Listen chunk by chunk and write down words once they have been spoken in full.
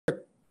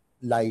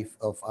life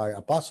of our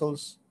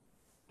apostles.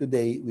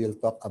 Today, we'll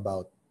talk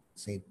about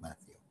Saint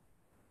Matthew.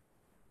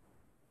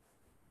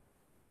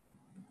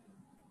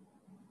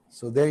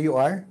 So there you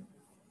are,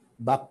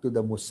 back to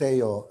the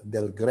Museo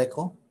del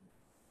Greco.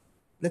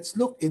 Let's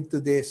look into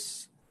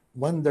this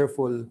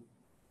wonderful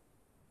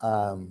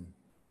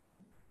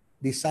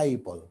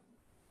disciple.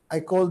 I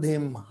called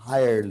him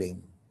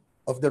hireling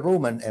of the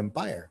Roman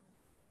Empire.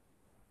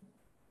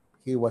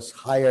 He was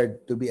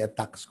hired to be a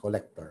tax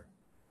collector.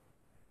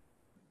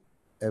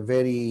 A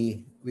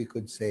very, we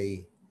could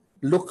say,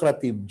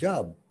 lucrative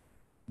job.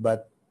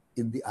 But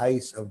in the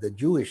eyes of the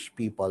Jewish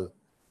people,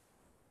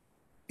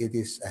 it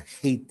is a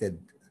hated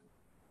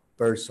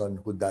person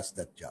who does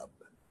that job.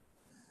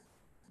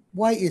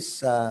 Why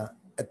is a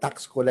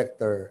tax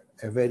collector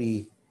a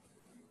very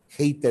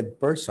hated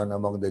person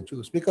among the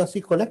Jews? Because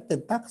he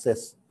collected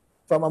taxes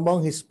from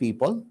among his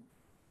people,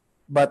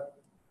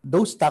 but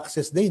those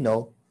taxes, they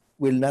know,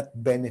 will not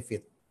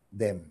benefit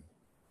them.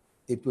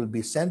 It will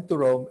be sent to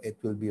Rome.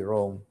 It will be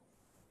Rome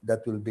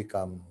that will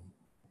become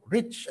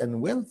rich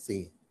and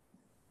wealthy,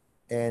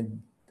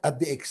 and at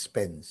the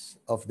expense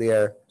of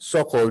their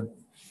so-called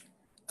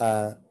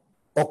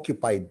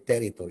occupied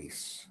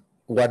territories.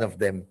 One of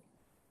them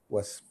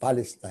was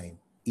Palestine,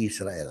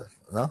 Israel.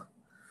 No?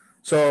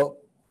 So,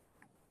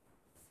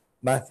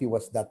 Matthew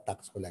was that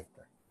tax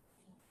collector.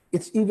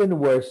 It's even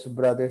worse,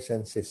 brothers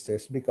and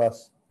sisters,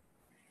 because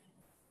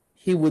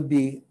he would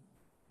be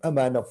a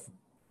man of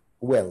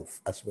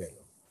wealth as well.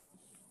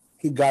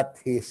 He got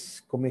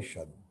his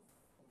commission.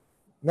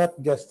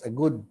 Not just a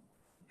good,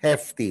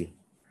 hefty,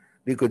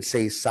 we could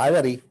say,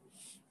 salary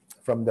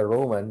from the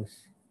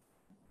Romans,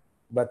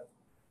 but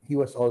he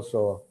was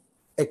also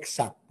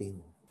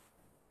exacting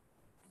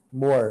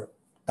more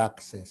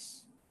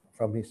taxes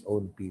from his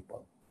own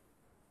people.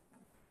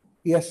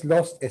 He has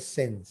lost a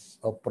sense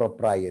of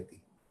propriety.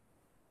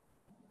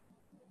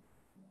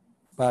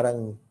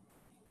 Parang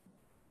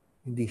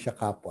hindi siya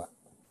kapwa.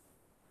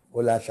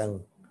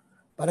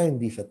 Parang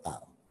hindi siya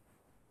tao.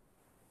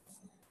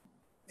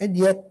 And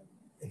yet,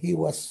 he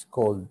was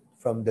called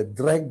from the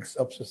dregs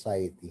of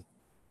society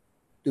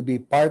to be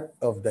part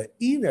of the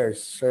inner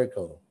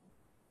circle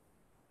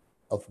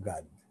of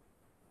God,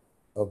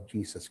 of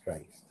Jesus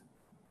Christ.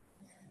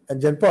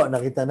 And dyan po,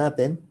 nakita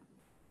natin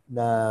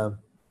na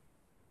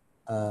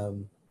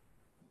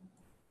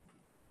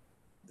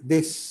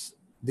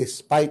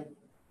despite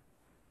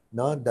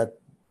that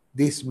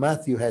this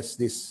Matthew has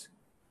this,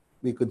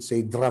 we could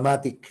say,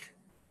 dramatic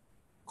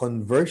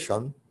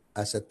conversion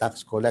as a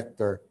tax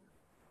collector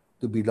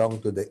to belong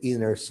to the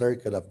inner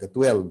circle of the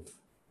 12.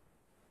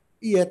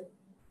 Yet,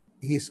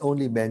 he's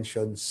only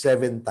mentioned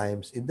 7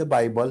 times in the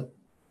Bible.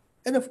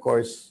 And of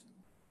course,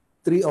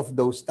 3 of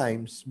those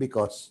times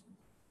because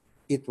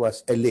it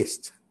was a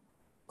list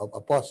of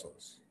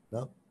apostles.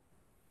 No?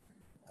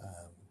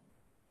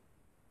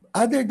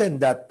 Other than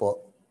that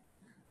po,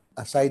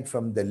 aside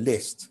from the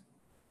list,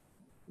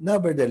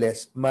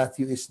 nevertheless,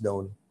 Matthew is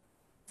known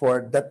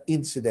for that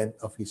incident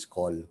of his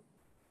call.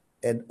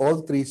 And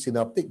all 3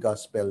 synoptic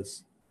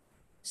gospels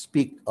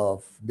speak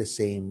of the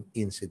same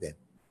incident.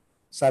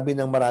 Sabi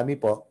ng marami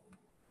po,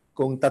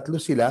 kung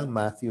 3 sila,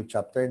 Matthew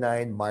chapter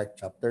 9, Mark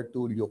chapter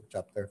 2, Luke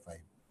chapter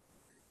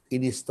 5,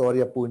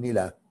 inistorya po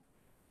nila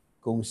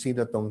kung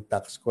sino tong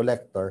tax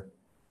collector.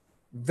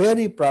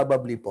 Very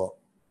probably po,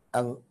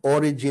 ang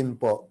origin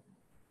po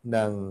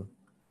ng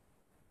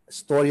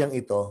storyang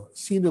ito,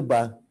 sino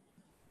ba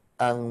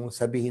ang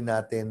sabihin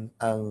natin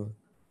ang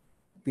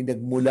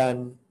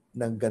pinagmulan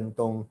ng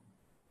gantong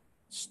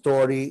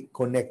story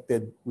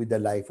connected with the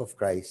life of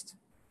Christ?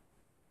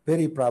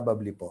 Very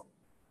probably po,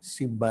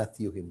 si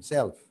Matthew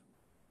himself.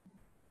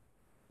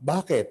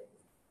 Bakit?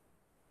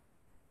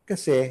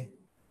 Kasi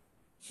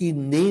he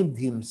named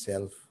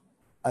himself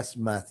as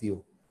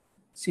Matthew.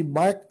 Si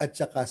Mark at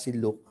saka si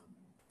Luke,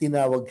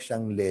 tinawag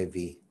siyang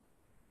Levi.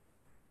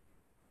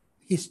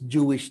 His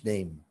Jewish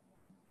name.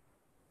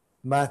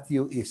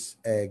 Matthew is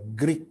a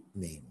Greek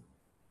name.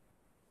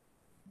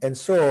 And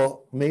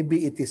so,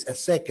 maybe it is a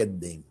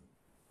second name.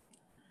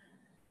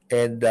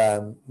 And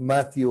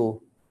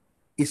Matthew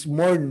is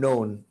more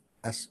known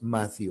as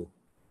Matthew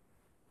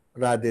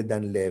rather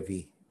than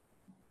Levi,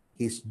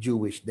 his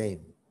Jewish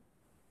name.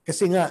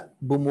 Kasi nga,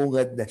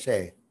 bumungad na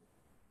siya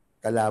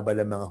kalaban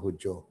ng mga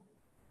Hudyo.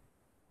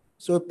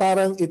 So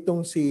parang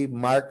itong si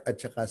Mark at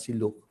saka si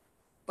Luke,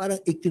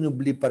 parang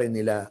ikinubli pa rin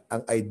nila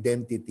ang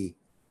identity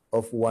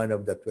of one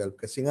of the 12.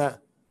 Kasi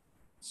nga,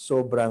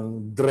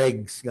 sobrang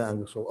dregs nga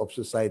of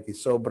society,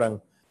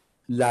 sobrang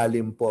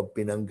lalim po ang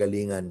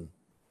pinanggalingan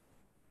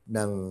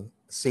ng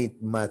Saint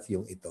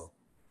Matthew ito.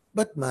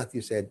 But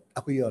Matthew said,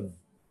 ako yon.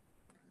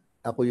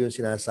 Ako yung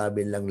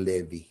sinasabi lang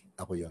Levi.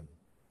 Ako yon.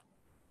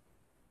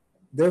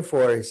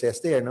 Therefore, he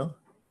says there, no?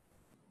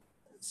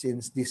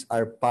 Since these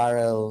are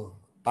parallel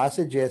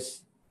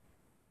passages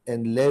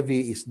and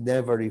Levi is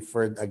never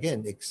referred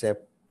again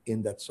except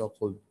in that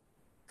so-called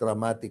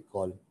dramatic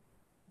call.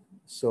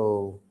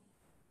 So,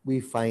 we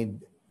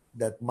find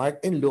that Mark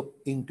and Luke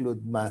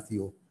include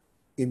Matthew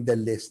in the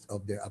list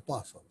of their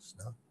apostles.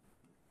 No?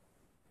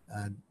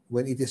 And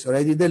when it is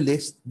already the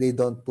list, they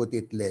don't put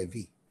it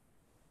Levi.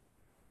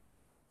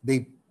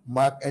 They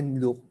Mark and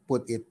Luke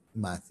put it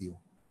Matthew.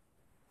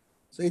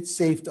 So it's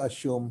safe to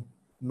assume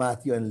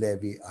Matthew and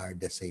Levi are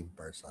the same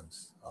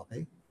persons.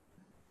 Okay?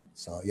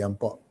 So, yan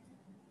po.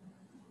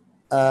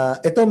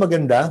 Ito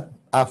maganda.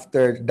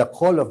 After the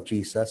call of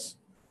Jesus,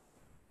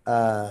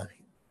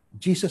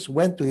 Jesus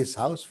went to his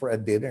house for a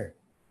dinner.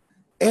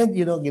 And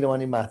ginawa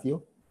ni Matthew?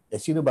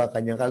 Sino ba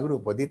kanyang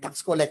kagrupo? Di tax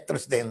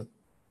collectors din.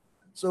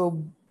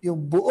 So,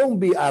 yung buong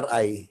BIR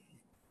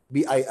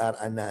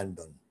ang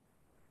nandun,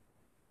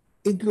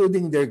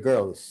 including their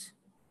girls.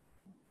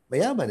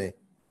 Mayaman eh.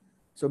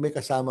 So may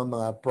kasama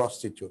mga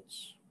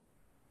prostitutes.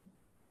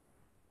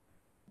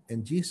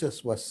 And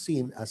Jesus was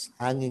seen as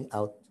hanging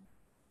out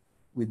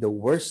with the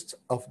worst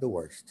of the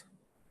worst.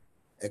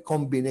 A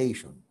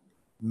combination.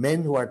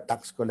 Men who are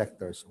tax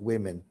collectors,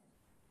 women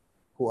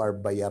who are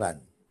bayaran.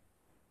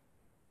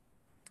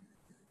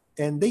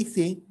 And they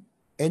think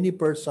any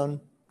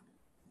person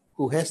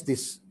who has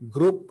this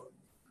group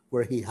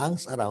where he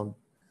hangs around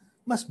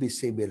must be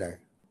similar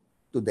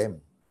to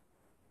them,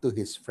 to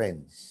his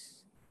friends.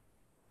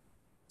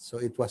 So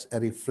it was a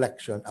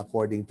reflection,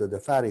 according to the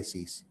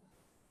Pharisees,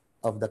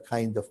 of the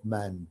kind of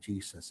man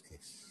Jesus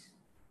is.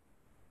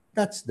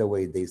 That's the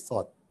way they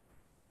thought.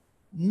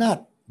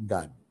 Not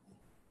God.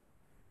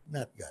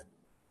 Not God.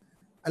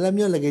 Alam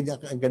niyo, lagay niya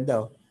ang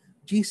ganda.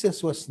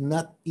 Jesus was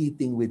not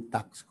eating with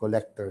tax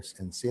collectors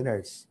and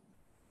sinners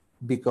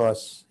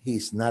because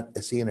he's not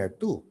a sinner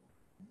too.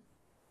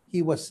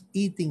 He was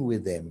eating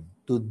with them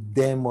to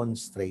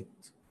demonstrate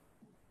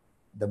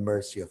the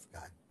mercy of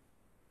God.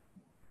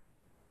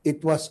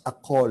 It was a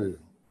call,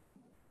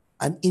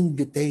 an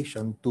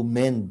invitation to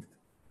mend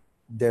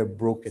their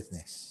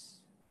brokenness.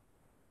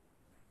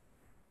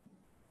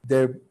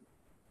 They're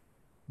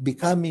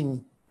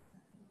becoming,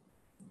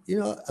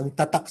 ang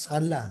tatak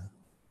sa kanila,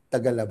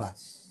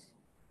 tagalabas,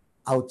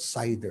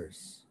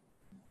 outsiders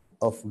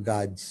of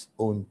God's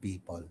own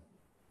people.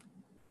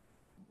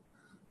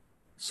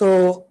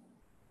 So,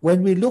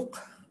 when we look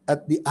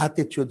at the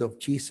attitude of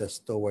Jesus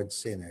towards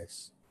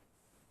sinners,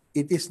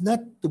 it is not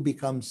to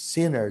become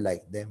sinner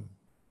like them,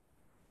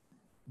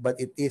 but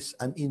it is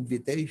an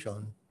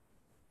invitation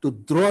to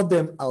draw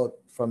them out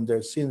from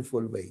their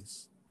sinful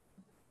ways.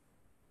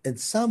 And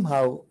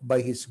somehow,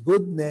 by his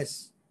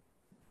goodness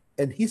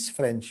and his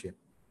friendship,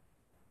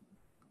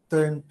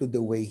 turn to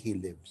the way he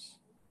lives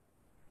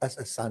as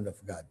a son of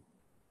God,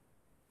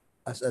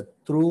 as a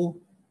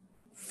true,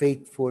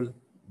 faithful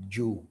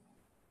Jew,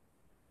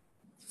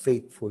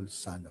 faithful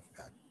son of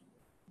God.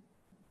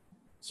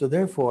 So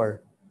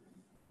therefore,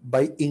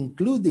 by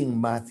including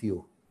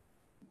Matthew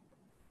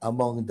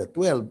among the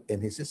 12 and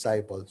his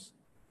disciples,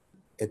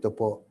 ito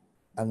po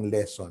ang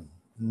lesson.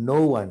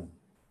 No one,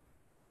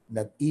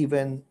 not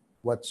even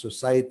what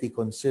society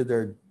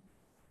considered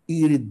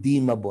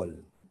irredeemable,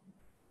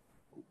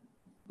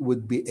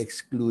 would be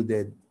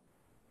excluded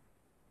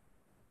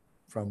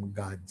from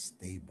God's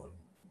table.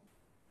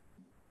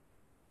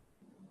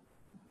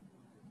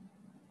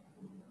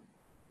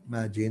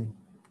 Imagine,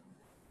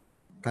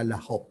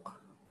 kalahok.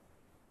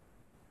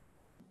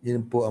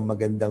 Yun po ang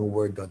magandang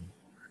word doon.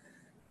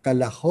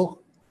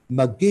 Kalahok,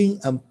 maging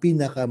ang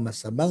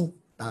pinakamasamang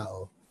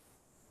tao,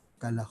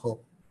 kalahok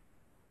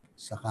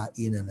sa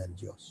kainan ng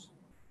Diyos.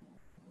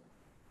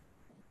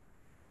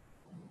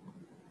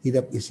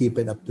 Hirap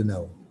isipin up to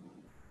now.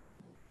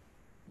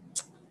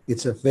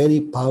 It's a very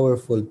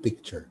powerful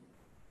picture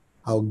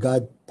how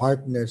God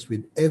partners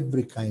with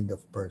every kind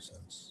of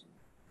persons,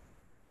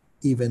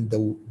 even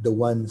the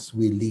ones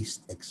we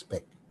least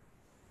expect.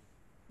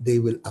 They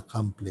will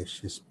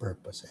accomplish his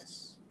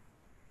purposes.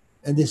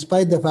 And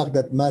despite the fact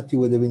that Matthew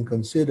would have been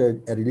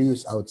considered a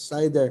religious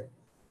outsider,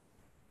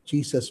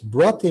 Jesus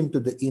brought him to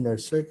the inner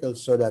circle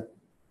so that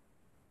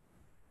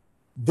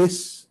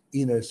this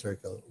inner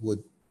circle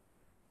would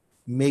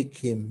make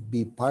him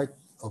be part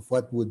of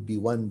what would be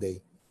one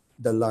day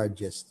the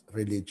largest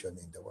religion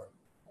in the world.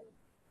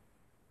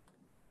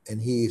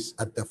 And he is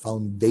at the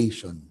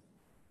foundation.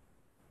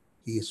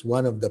 He is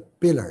one of the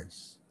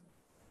pillars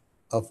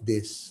of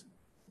this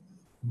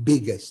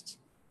biggest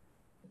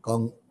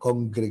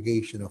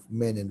congregation of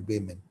men and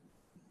women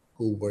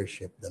who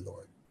worship the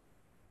Lord,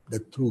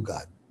 the true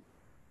God.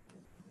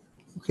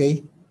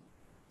 Okay?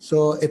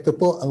 So, ito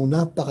po ang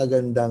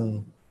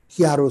napakagandang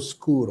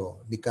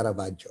chiaroscuro ni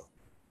Caravaggio.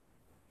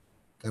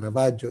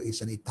 Caravaggio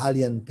is an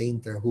Italian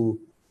painter who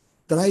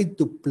tried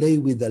to play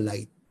with the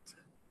light.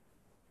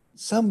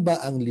 Saan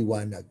ba ang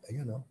liwanag?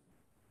 Ayun,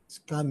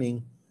 it's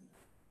coming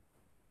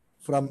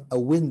from a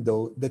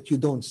window that you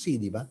don't see,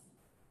 di ba?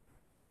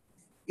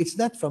 It's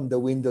not from the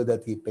window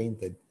that he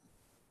painted,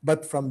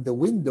 but from the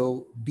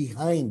window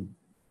behind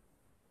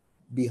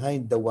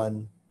the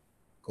one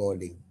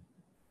calling.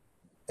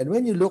 And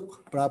when you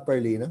look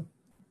properly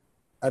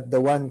at the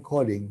one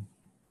calling,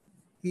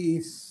 he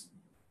is,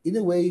 in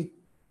a way,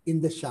 in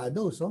the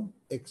shadows,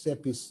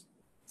 except his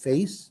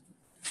face.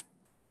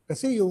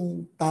 Kasi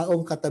yung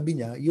taong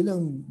katabi niya, yun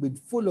ang with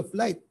full of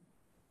light.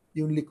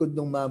 Yung likod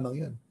ng mamang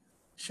yun.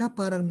 Siya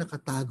parang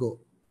nakatago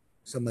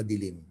sa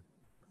madilim.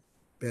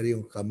 Pero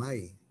yung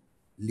kamay,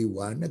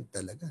 liwanag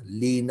talaga,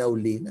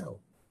 linaw-linaw.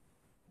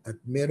 At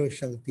meron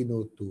siyang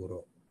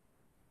tinuturo.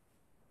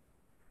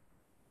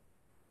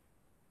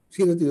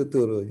 Sino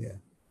tinuturo niya?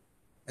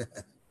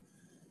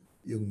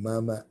 Yung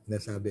mama na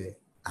sabi,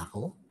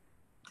 ako?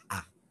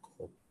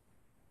 Ako.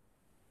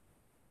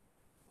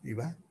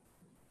 Diba?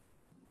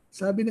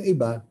 Sabi ng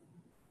iba,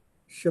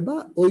 siya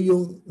ba o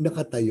yung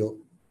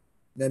nakatayo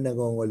na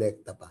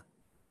nangongolekta pa?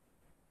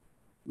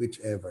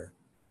 Whichever.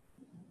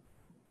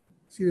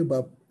 Sino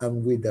ba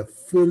ang with a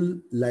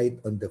full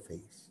light on the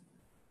face?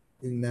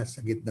 Yung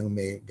nasa gitnang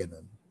may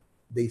ganun.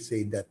 They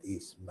say that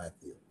is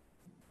Matthew.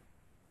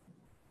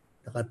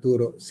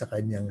 Nakaturo sa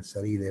kanyang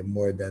sarili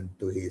more than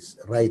to his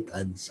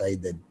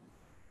right-hand-sided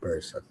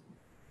person.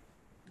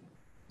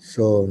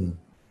 So,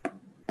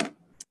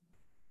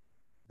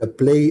 the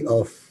play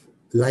of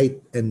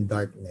light and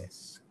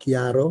darkness.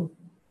 Chiaro,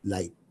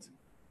 light.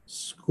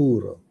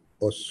 Scuro,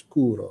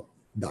 oscuro,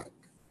 dark.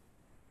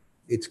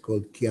 It's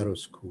called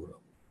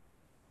chiaroscuro.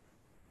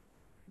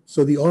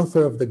 So the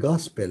author of the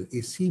gospel,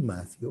 is he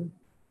Matthew?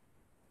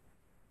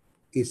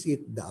 Is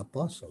it the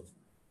apostle?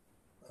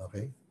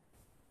 Okay.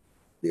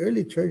 The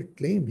early church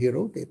claimed he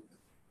wrote it.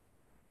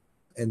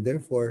 And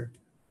therefore,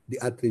 the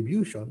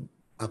attribution,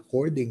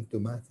 according to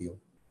Matthew,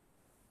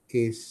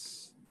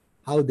 is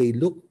how they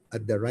look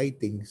at the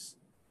writings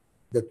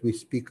that we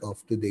speak of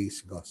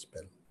today's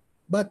gospel.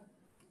 But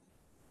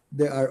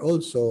there are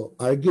also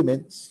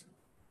arguments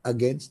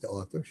against the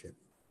authorship.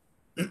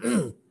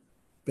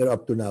 Pero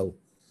up to now,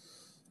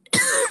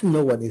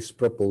 no one is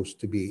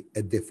proposed to be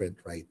a different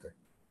writer.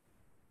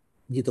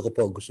 Dito ko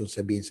po gusto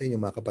sabihin sa inyo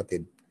mga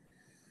kapatid,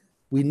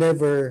 we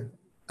never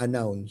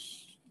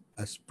announce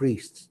as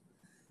priests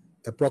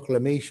a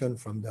proclamation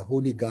from the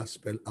Holy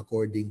Gospel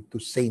according to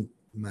Saint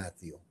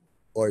Matthew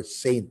or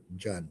Saint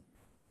John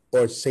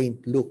or Saint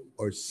Luke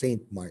or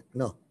Saint Mark.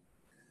 No.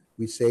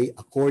 We say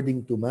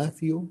according to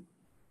Matthew,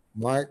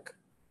 Mark,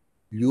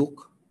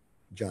 Luke,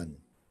 John.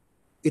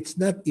 It's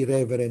not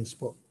irreverence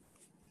po.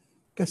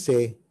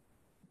 Kasi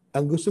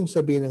ang gustong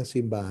sabihin ng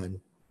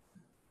simbahan,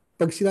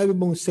 pag sinabi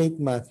mong Saint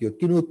Matthew,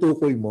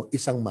 tinutukoy mo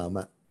isang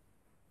mama.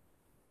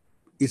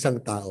 Isang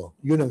tao.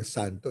 Yun ang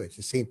santo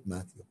si Saint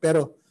Matthew.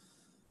 Pero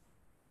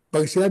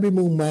pag sinabi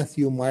mong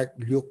Matthew, Mark,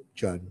 Luke,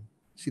 John,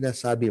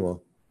 sinasabi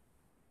mo,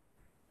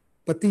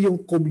 pati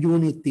yung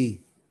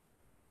community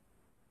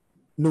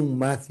nung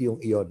Matthew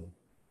iyon,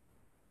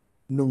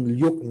 nung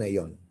Luke na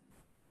iyon,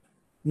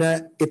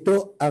 na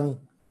ito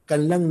ang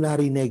kanilang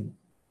narinig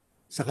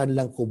sa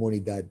kanilang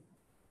komunidad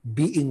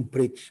being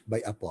preached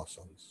by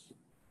apostles.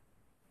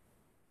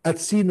 At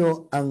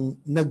sino ang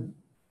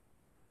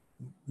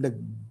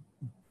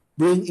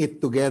bring it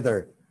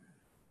together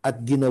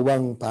at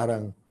ginawang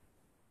parang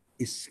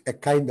is a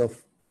kind of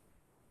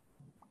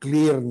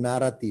clear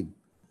narrative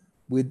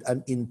with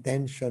an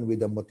intention,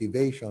 with a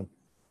motivation,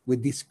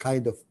 with this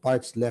kind of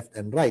parts left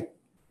and right.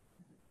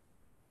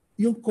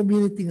 Yung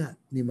community nga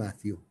ni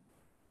Matthew.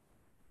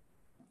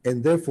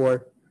 And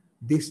therefore,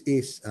 this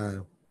is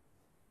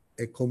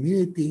a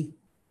community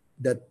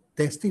that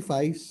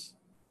testifies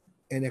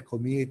and a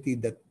community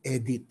that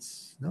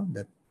edits, no?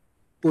 That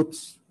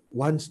puts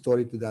one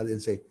story to the other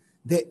and say,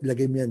 de,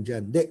 lagay mo yan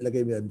dyan, de,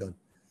 lagay mo yan doon.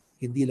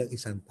 Hindi lang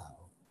isang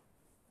tao.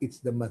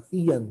 It's the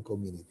Matthean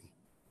community.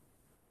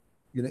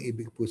 Yun ang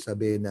ibig po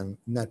sabihin ng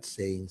not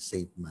saying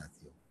Saint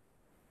Matthew.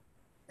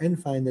 And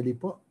finally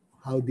po,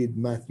 how did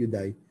Matthew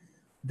die?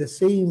 The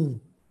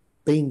same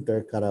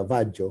painter,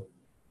 Caravaggio,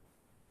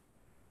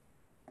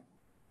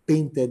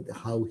 painted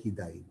how he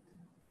died.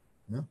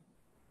 No?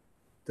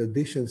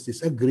 Traditions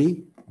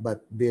disagree,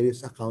 but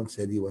various accounts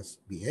said he was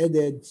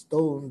beheaded,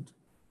 stoned,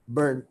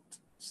 burnt,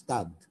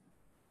 stabbed.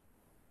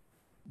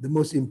 The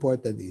most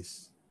important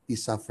is he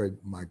suffered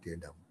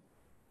martyrdom.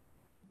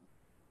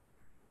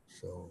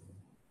 So,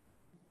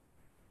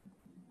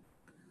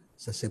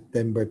 sa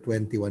September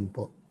 21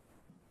 po,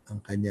 ang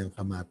kanyang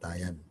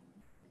kamatayan.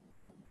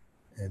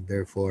 And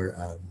therefore,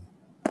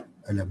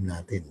 alam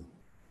natin,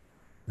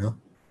 no?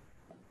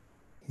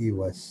 He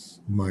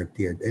was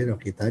martyred. Eh, no,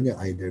 kita niyo,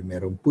 either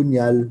merong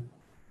punyal,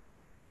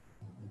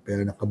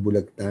 pero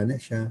nakabulagta na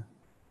siya.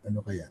 Ano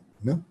kaya,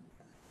 no?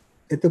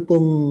 Ito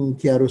pong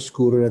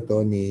chiaroscuro na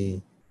to ni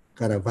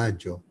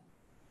Caravaggio,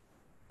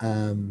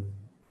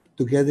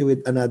 together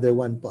with another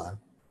one po,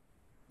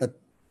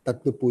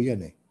 tatlo po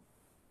yan eh.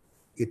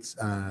 It's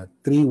 3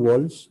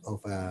 walls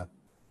of a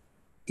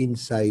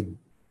inside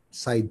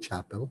side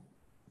chapel.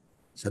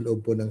 Sa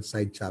loob po ng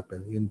side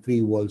chapel, yung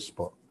 3 walls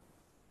po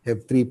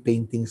have 3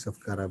 paintings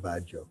of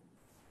Caravaggio.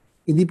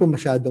 Hindi po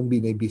masyadong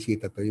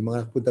binibisita to. Yung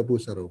mga punta po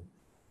sa Rome,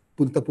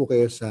 punta po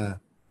kayo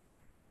sa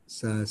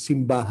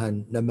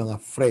simbahan ng mga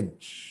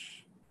French.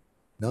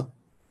 No?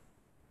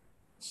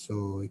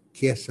 So,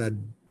 Chiesa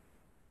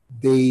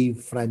dei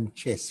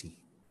Francesi,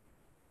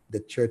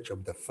 the Church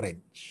of the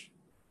French.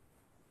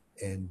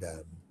 And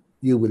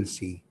you will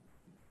see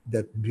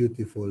that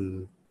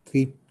beautiful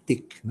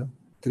triptych, no?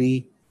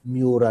 3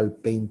 mural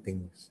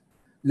paintings.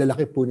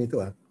 Lalaki po nito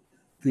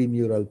 3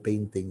 mural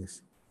paintings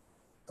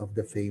of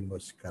the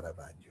famous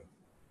Caravaggio.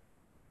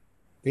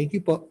 Thank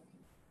you po.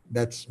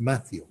 That's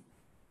Matthew,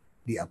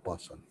 the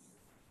apostle.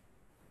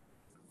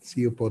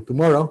 See you po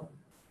tomorrow.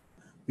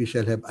 We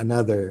shall have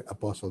another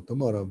apostle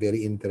tomorrow.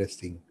 Very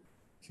interesting.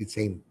 Si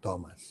Saint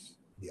Thomas,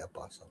 the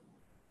apostle.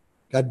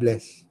 God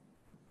bless.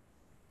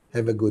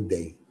 Have a good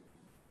day.